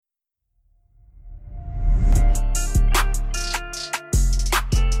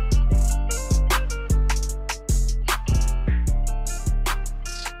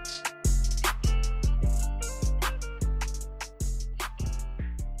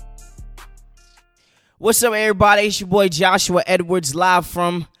What's up, everybody? It's your boy Joshua Edwards, live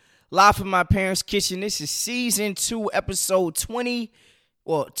from my parents' kitchen. This is season 2, episode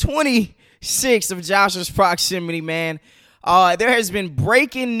 26 of Joshua's Proximity, man. There has been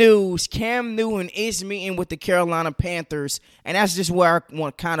breaking news. Cam Newton is meeting with the Carolina Panthers, and that's just where I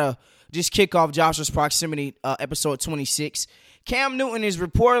want to kind of just kick off Joshua's Proximity, episode 26. Cam Newton is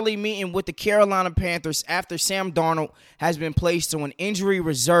reportedly meeting with the Carolina Panthers after Sam Darnold has been placed on injury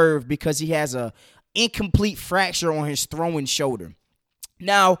reserve because he has a incomplete fracture on his throwing shoulder.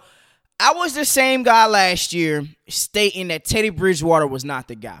 Now, I was the same guy last year stating that Teddy Bridgewater was not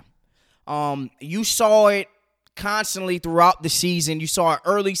the guy. You saw it constantly throughout the season. You saw it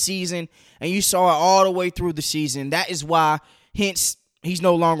early season, and you saw it all the way through the season. That is why, hence, he's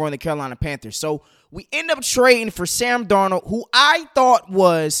no longer on the Carolina Panthers. So we end up trading for Sam Darnold, who I thought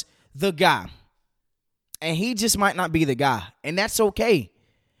was the guy. And he just might not be the guy, and that's okay.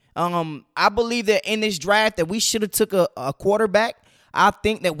 I believe that in this draft that we should have took a quarterback. I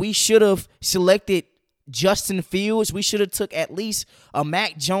think that we should have selected Justin Fields. We should have took at least a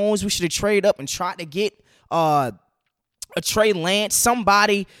Mac Jones. We should have traded up and tried to get a Trey Lance.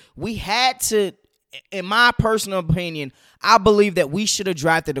 Somebody we had to, in my personal opinion, I believe that we should have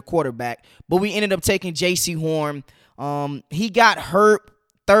drafted a quarterback, but we ended up taking J.C. Horn. He got hurt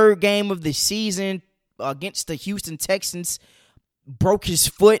third game of the season against the Houston Texans. Broke his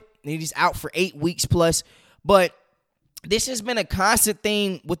foot, and he's out for 8 weeks plus. But this has been a constant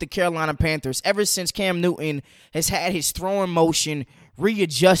thing with the Carolina Panthers ever since Cam Newton has had his throwing motion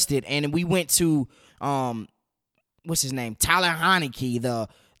readjusted, and we went to what's his name, Tyler Heinicke,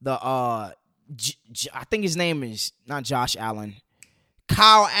 I think his name is not Josh Allen,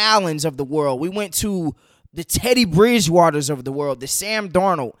 Kyle Allens of the world. We went to the Teddy Bridgewaters of the world, the Sam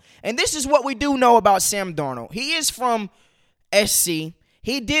Darnold, and this is what we do know about Sam Darnold. He is from SC.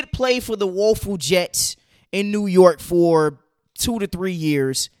 He did play for the Woeful Jets in New York for 2 to 3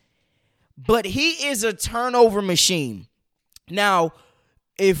 years, but he is a turnover machine. Now,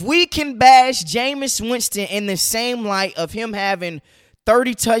 if we can bash Jameis Winston in the same light of him having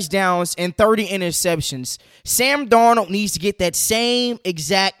 30 touchdowns and 30 interceptions, Sam Darnold needs to get that same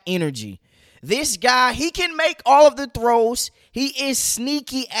exact energy. This guy, he can make all of the throws. He is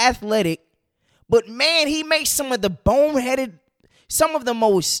sneaky athletic, but man, he makes some of the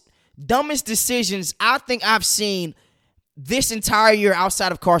most dumbest decisions I think I've seen this entire year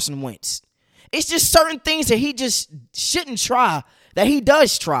outside of Carson Wentz. It's just certain things that he just shouldn't try that he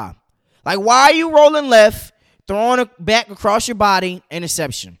does try. Like, why are you rolling left, throwing it back across your body,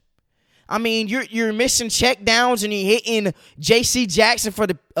 interception? I mean, you're missing check downs and you're hitting J.C. Jackson for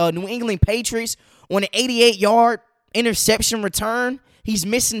the New England Patriots on an 88-yard interception return. He's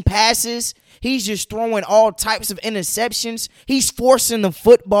missing passes. He's just throwing all types of interceptions. He's forcing the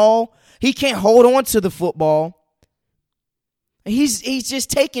football. He can't hold on to the football. He's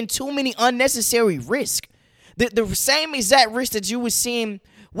just taking too many unnecessary risks. The same exact risk that you were seeing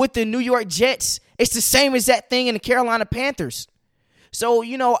with the New York Jets, it's the same exact thing in the Carolina Panthers. So,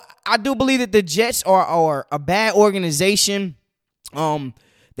 I do believe that the Jets are a bad organization.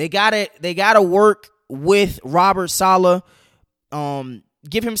 They gotta work with Robert Saleh.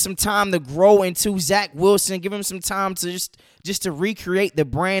 Give him some time to grow into Zach Wilson. Give him some time to just to recreate the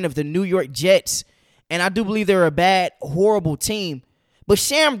brand of the New York Jets. And I do believe they're a bad, horrible team. But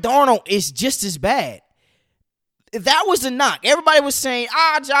Sam Darnold is just as bad. That was the knock. Everybody was saying,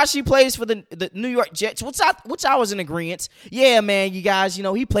 Josh, he plays for the New York Jets, which I was in agreement. Yeah, man, you guys,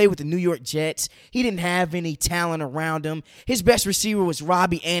 he played with the New York Jets. He didn't have any talent around him. His best receiver was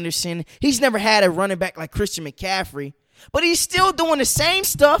Robbie Anderson. He's never had a running back like Christian McCaffrey. But he's still doing the same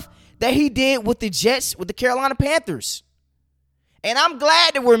stuff that he did with the Jets, with the Carolina Panthers. And I'm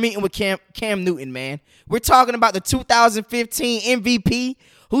glad that we're meeting with Cam Newton, man. We're talking about the 2015 MVP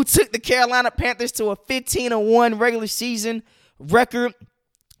who took the Carolina Panthers to a 15-1 regular season record,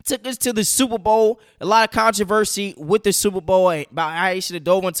 took us to the Super Bowl. A lot of controversy with the Super Bowl about how he should have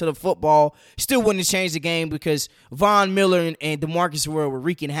dove into the football. Still wouldn't have changed the game because Von Miller and DeMarcus Ware were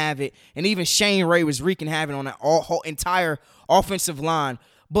wreaking havoc, and even Shane Ray was wreaking havoc on that whole entire offensive line.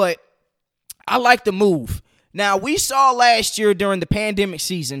 But I like the move. Now, we saw last year during the pandemic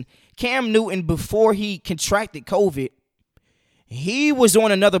season, Cam Newton, before he contracted COVID, he was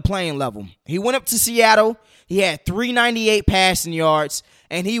on another playing level. He went up to Seattle. He had 398 passing yards,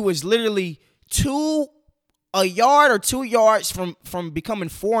 and he was literally 2 yards from becoming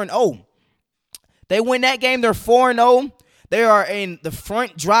 4-0. They win that game. They're 4-0. They are in the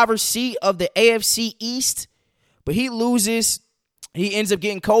front driver's seat of the AFC East, but he loses. He ends up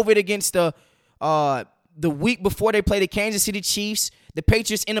getting COVID against the week before they play the Kansas City Chiefs. The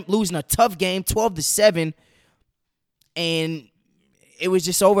Patriots end up losing a tough game, 12-7, and it was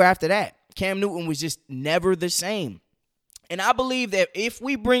just over after that. Cam Newton was just never the same. And I believe that if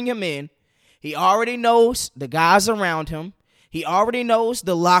we bring him in, he already knows the guys around him. He already knows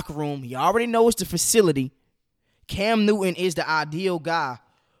the locker room. He already knows the facility. Cam Newton is the ideal guy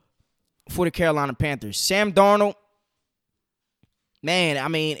for the Carolina Panthers. Sam Darnold, man, I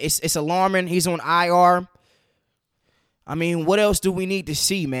mean, it's alarming. He's on IR. I mean, what else do we need to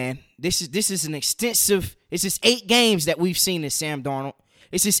see, man? This is an extensive. It's just 8 games that we've seen in Sam Darnold.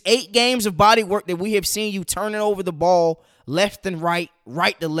 It's just 8 games of body work that we have seen you turning over the ball left and right,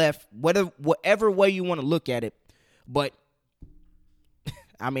 right to left, whatever way you want to look at it. But,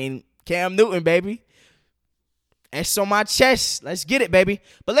 I mean, Cam Newton, baby. That's on my chest. Let's get it, baby.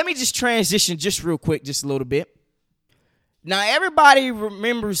 But let me just transition just real quick, just a little bit. Now, everybody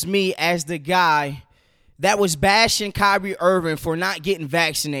remembers me as the guy that was bashing Kyrie Irving for not getting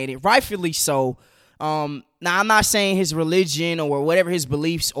vaccinated, rightfully so. Now, I'm not saying his religion or whatever his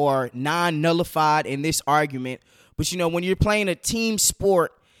beliefs are non-nullified in this argument. But, you know, when you're playing a team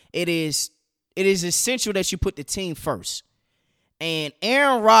sport, it is essential that you put the team first. And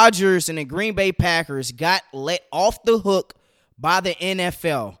Aaron Rodgers and the Green Bay Packers got let off the hook by the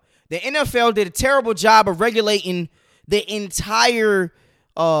NFL. The NFL did a terrible job of regulating the entire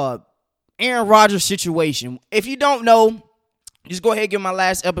Aaron Rodgers situation. If you don't know, just go ahead and give my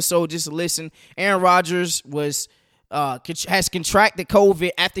last episode just to listen. Aaron Rodgers has contracted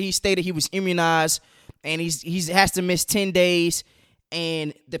COVID after he stated he was immunized, and he has to miss 10 days.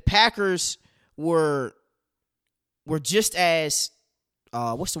 And the Packers were just as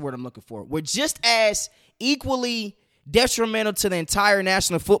what's the word I'm looking for? We're just as equally detrimental to the entire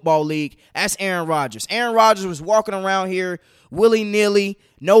National Football League as Aaron Rodgers. Aaron Rodgers was walking around here willy-nilly,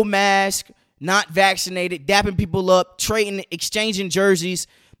 no mask, not vaccinated, dapping people up, trading, exchanging jerseys,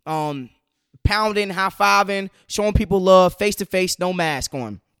 pounding, high-fiving, showing people love, face-to-face, no mask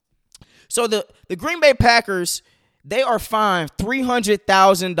on. So the Green Bay Packers, they are fined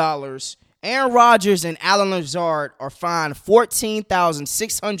 $300,000. Aaron Rodgers and Allen Lazard are fined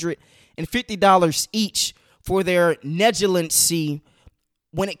 $14,650 each for their negligency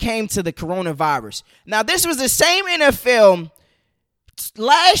when it came to the coronavirus. Now, this was the same NFL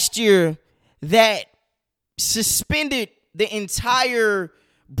last year that suspended the entire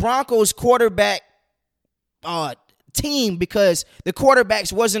Broncos quarterback team because the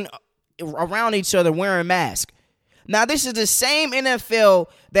quarterbacks wasn't around each other wearing masks. Now, this is the same NFL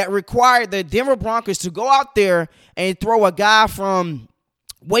that required the Denver Broncos to go out there and throw a guy from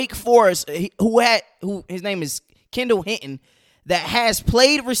Wake Forest who his name is Kendall Hinton, that has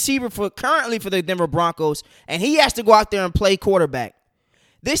played receiver currently for the Denver Broncos, and he has to go out there and play quarterback.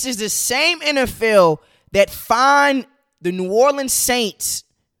 This is the same NFL that fined the New Orleans Saints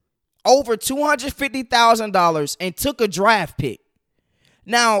over $250,000 and took a draft pick.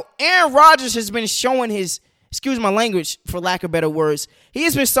 Now, Aaron Rodgers has been showing his, excuse my language for lack of better words, he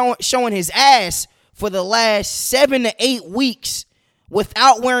has been showing his ass for the last 7 to 8 weeks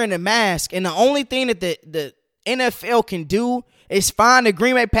without wearing a mask. And the only thing that the NFL can do is fine the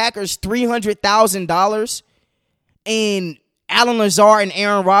Green Bay Packers $300,000 and Allen Lazard and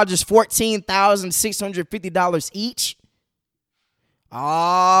Aaron Rodgers $14,650 each. Oh,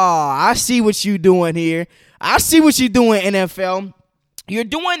 I see what you doing here. I see what you doing, NFL. You're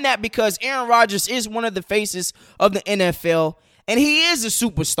doing that because Aaron Rodgers is one of the faces of the NFL, and he is a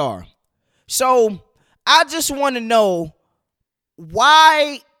superstar. So I just want to know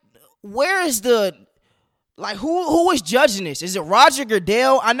where is the, like, who is judging this? Is it Roger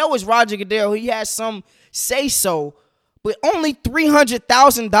Goodell? I know it's Roger Goodell. He has some say so, but only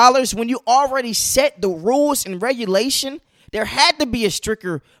 $300,000 when you already set the rules and regulation. There had to be a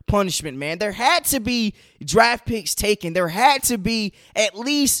stricter punishment, man. There had to be draft picks taken. There had to be at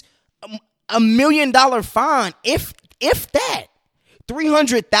least $1 million fine, if that.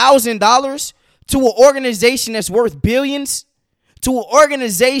 $300,000 to an organization that's worth billions, to an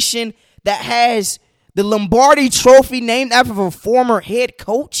organization that has the Lombardi Trophy named after a former head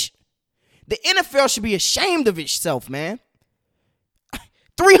coach. The NFL should be ashamed of itself, man.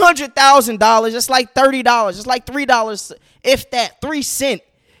 $300,000, that's like $30. It's like $3, if that, 3 cents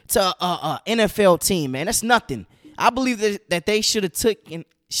to a NFL team, man. That's nothing. I believe that they should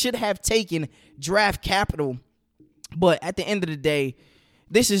have taken draft capital. But at the end of the day,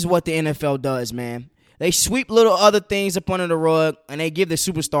 this is what the NFL does, man. They sweep little other things up under the rug, and they give the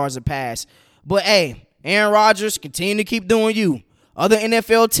superstars a pass. But, hey, Aaron Rodgers, continue to keep doing you. Other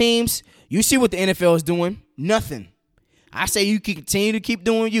NFL teams, you see what the NFL is doing. Nothing. I say you can continue to keep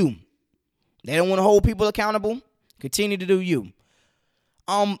doing you. They don't want to hold people accountable. Continue to do you.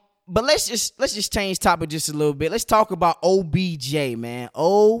 But let's just change topic just a little bit. Let's talk about OBJ, man.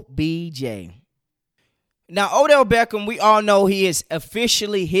 OBJ. Now, Odell Beckham, we all know he has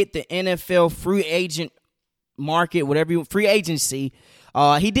officially hit the NFL free agent market, free agency.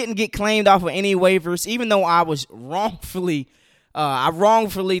 He didn't get claimed off of any waivers, even though I wrongfully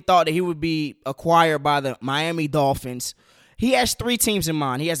thought that he would be acquired by the Miami Dolphins. He has 3 teams in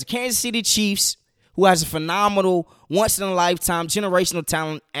mind. He has the Kansas City Chiefs, who has a phenomenal, once-in-a-lifetime, generational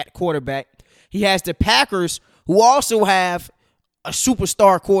talent at quarterback. He has the Packers, who also have a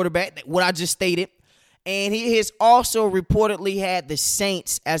superstar quarterback, what I just stated. And he has also reportedly had the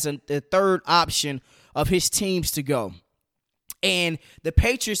Saints as the third option of his teams to go. And the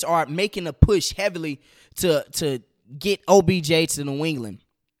Patriots are making a push heavily to get OBJ to New England.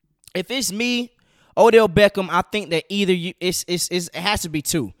 If it's me, Odell Beckham, I think that either it has to be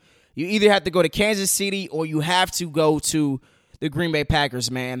 2. You either have to go to Kansas City or you have to go to the Green Bay Packers,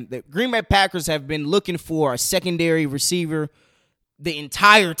 man. The Green Bay Packers have been looking for a secondary receiver the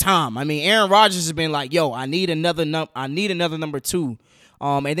entire time. I mean, Aaron Rodgers has been like, yo, I need another number 2.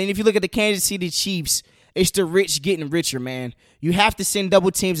 And then if you look at the Kansas City Chiefs, it's the rich getting richer, man. You have to send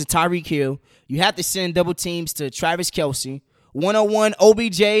double teams to Tyreek Hill. You have to send double teams to Travis Kelce. 101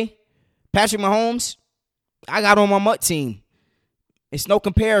 OBJ, Patrick Mahomes, I got on my Mutt team. It's no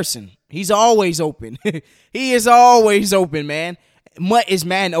comparison. He's always open. He is always open, man. Mutt is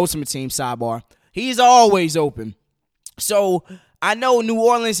Madden Ultimate Team, sidebar. He's always open. So I know New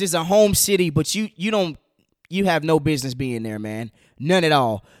Orleans is a home city, but you have no business being there, man. None at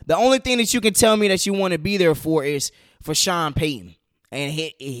all. The only thing that you can tell me that you want to be there for is for Sean Payton. And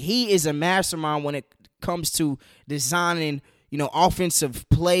he is a mastermind when it comes to designing, offensive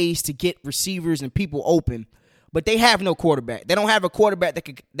plays to get receivers and people open. But they have no quarterback. They don't have a quarterback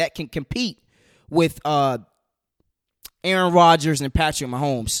that can compete with Aaron Rodgers and Patrick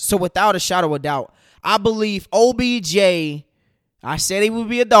Mahomes. So without a shadow of a doubt, I believe OBJ, I said he would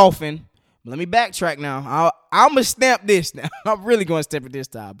be a Dolphin. Let me backtrack now. I'm going to stamp this now. I'm really going to stamp it this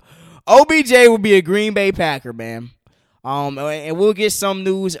time. OBJ will be a Green Bay Packer, man. And we'll get some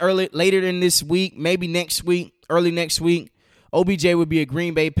news later in this week, maybe next week, early next week. OBJ will be a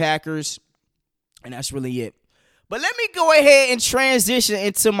Green Bay Packers, and that's really it. But let me go ahead and transition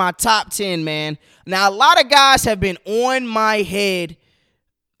into my top 10, man. Now, a lot of guys have been on my head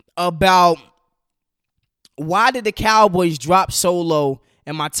about why did the Cowboys drop so low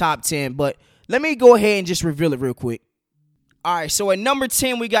in my top 10, but let me go ahead and just reveal it real quick. All right, so at number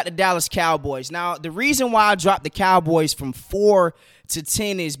 10, we got the Dallas Cowboys. Now, the reason why I dropped the Cowboys from 4 to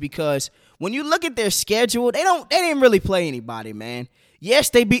 10 is because when you look at their schedule, they didn't really play anybody, man.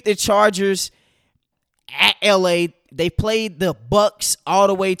 Yes, they beat the Chargers at LA. They played the Bucks all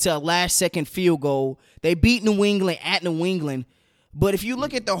the way to a last-second field goal. They beat New England at New England. But if you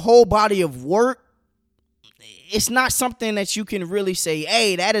look at the whole body of work, it's not something that you can really say,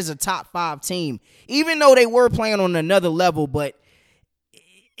 hey, that is a top 5 team. Even though they were playing on another level, but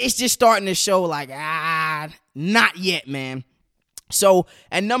it's just starting to show like, not yet, man. So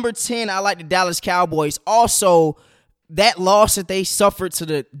at number 10, I like the Dallas Cowboys. Also, that loss that they suffered to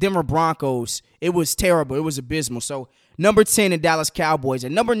the Denver Broncos, it was terrible. It was abysmal. So number 10, the Dallas Cowboys.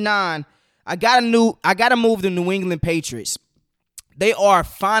 At number 9, I gotta move the New England Patriots. They are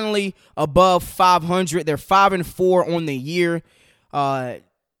finally above 500. They're 5-4 on the year.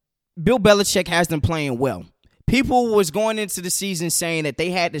 Bill Belichick has them playing well. People was going into the season saying that they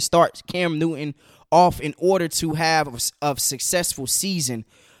had to start Cam Newton off in order to have a successful season.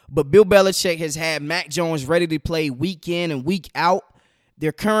 But Bill Belichick has had Mac Jones ready to play week in and week out.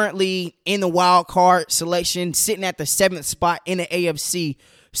 They're currently in the wild card selection, sitting at the 7th spot in the AFC.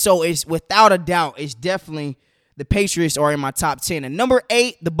 So it's without a doubt, it's definitely the Patriots are in my top 10. And number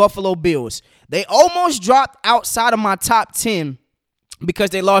 8, the Buffalo Bills. They almost dropped outside of my top 10 because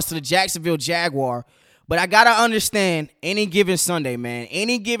they lost to the Jacksonville Jaguar. But I got to understand, any given Sunday, man,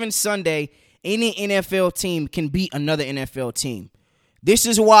 any given Sunday, any NFL team can beat another NFL team. This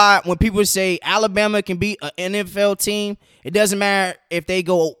is why when people say Alabama can beat an NFL team, it doesn't matter if they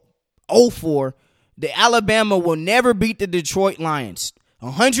go 0-4. The Alabama will never beat the Detroit Lions.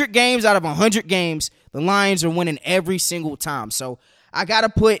 100 games out of 100 games, the Lions are winning every single time. So I got to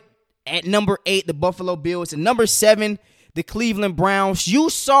put at number 8 the Buffalo Bills and number 7 the Cleveland Browns. You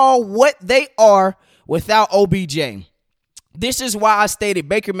saw what they are without OBJ. This is why I stated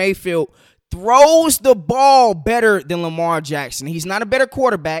Baker Mayfield throws the ball better than Lamar Jackson. He's not a better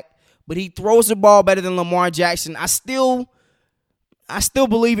quarterback, but he throws the ball better than Lamar Jackson. I still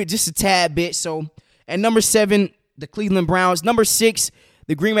believe it just a tad bit. So at number 7, the Cleveland Browns. Number 6,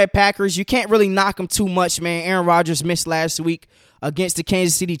 the Green Bay Packers. You can't really knock them too much, man. Aaron Rodgers missed last week. against the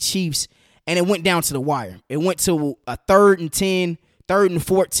Kansas City Chiefs, and it went down to the wire. It went to a 3rd and 10, 3rd and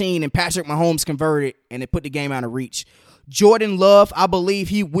 14, and Patrick Mahomes converted, and it put the game out of reach. Jordan Love, I believe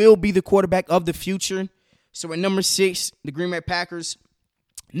he will be the quarterback of the future. So at number 6, the Green Bay Packers.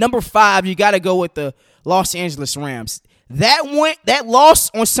 Number 5, you got to go with the Los Angeles Rams. That loss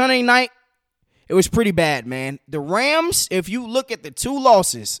on Sunday night, it was pretty bad, man. The Rams, if you look at the 2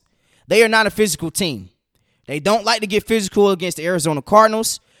 losses, they are not a physical team. They don't like to get physical against the Arizona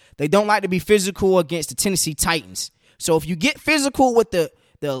Cardinals. They don't like to be physical against the Tennessee Titans. So if you get physical with the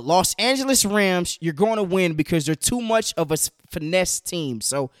Los Angeles Rams, you're going to win because they're too much of a finesse team.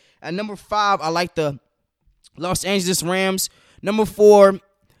 So at number 5, I like the Los Angeles Rams. Number 4,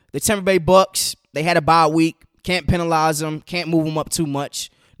 the Tampa Bay Bucks. They had a bye week. Can't penalize them. Can't move them up too much.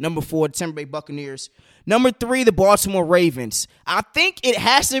 Number 4, the Tampa Bay Buccaneers. Number 3, the Baltimore Ravens. I think it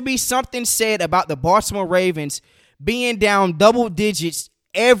has to be something said about the Baltimore Ravens being down double digits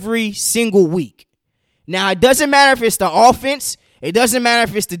every single week. Now, it doesn't matter if it's the offense. It doesn't matter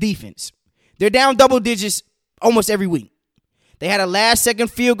if it's the defense. They're down double digits almost every week. They had a last-second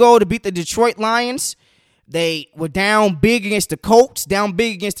field goal to beat the Detroit Lions. They were down big against the Colts, down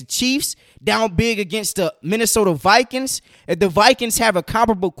big against the Chiefs, down big against the Minnesota Vikings. If the Vikings have a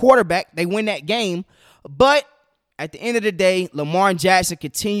comparable quarterback, they win that game. But at the end of the day, Lamar Jackson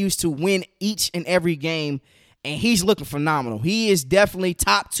continues to win each and every game, and he's looking phenomenal. He is definitely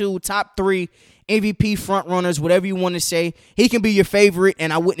top 2, top 3 MVP frontrunners, whatever you want to say. He can be your favorite,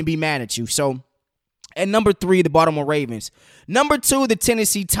 and I wouldn't be mad at you. So, at number 3, the Baltimore Ravens. Number 2, the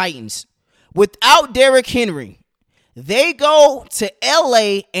Tennessee Titans. Without Derrick Henry, they go to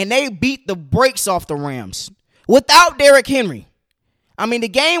LA and they beat the brakes off the Rams. Without Derrick Henry. I mean, the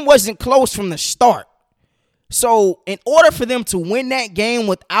game wasn't close from the start. So, in order for them to win that game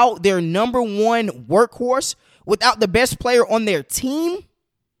without their number 1 workhorse, without the best player on their team,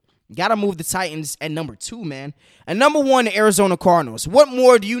 got to move the Titans at number 2, man. And number 1, the Arizona Cardinals. What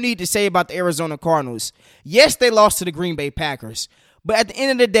more do you need to say about the Arizona Cardinals? Yes, they lost to the Green Bay Packers. But at the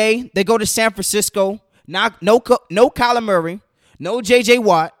end of the day, they go to San Francisco. No Kyler Murray, no J.J.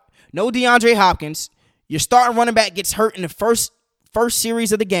 Watt, no DeAndre Hopkins. Your starting running back gets hurt in the first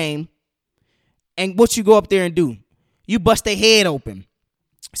series of the game. And what you go up there and do? You bust their head open.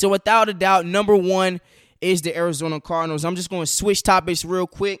 So without a doubt, number 1 is the Arizona Cardinals. I'm just going to switch topics real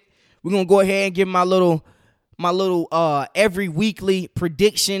quick. We're going to go ahead and give my little every weekly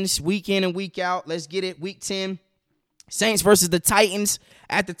predictions, week in and week out. Let's get it. Week 10. Saints versus the Titans.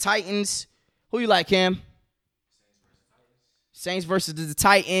 At the Titans, who you like, Cam? Saints versus the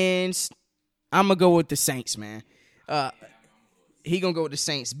Titans. I'm going to go with the Saints, man. He going to go with the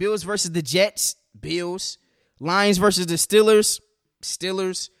Saints. Bills versus the Jets. Bills. Lions versus the Steelers.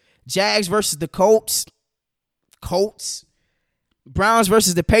 Steelers. Jags versus the Colts. Colts. Browns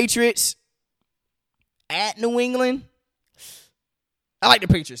versus the Patriots. At New England. I like the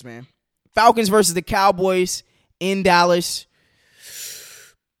Patriots, man. Falcons versus the Cowboys. In Dallas,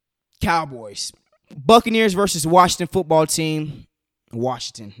 Cowboys. Buccaneers versus Washington football team.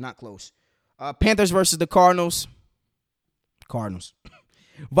 Washington, not close. Panthers versus the Cardinals. Cardinals.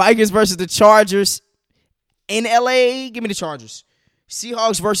 Vikings versus the Chargers. In LA, give me the Chargers.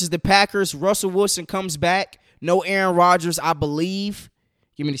 Seahawks versus the Packers. Russell Wilson comes back. No Aaron Rodgers, I believe.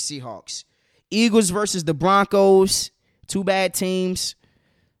 Give me the Seahawks. Eagles versus the Broncos. 2 bad teams.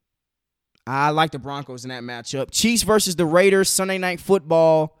 I like the Broncos in that matchup. Chiefs versus the Raiders, Sunday Night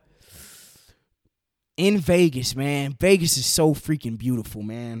Football in Vegas, man. Vegas is so freaking beautiful,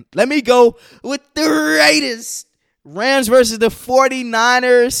 man. Let me go with the Raiders. Rams versus the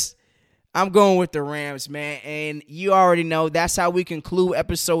 49ers. I'm going with the Rams, man. And you already know that's how we conclude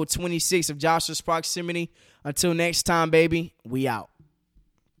episode 26 of Joshua's Proximity. Until next time, baby, we out.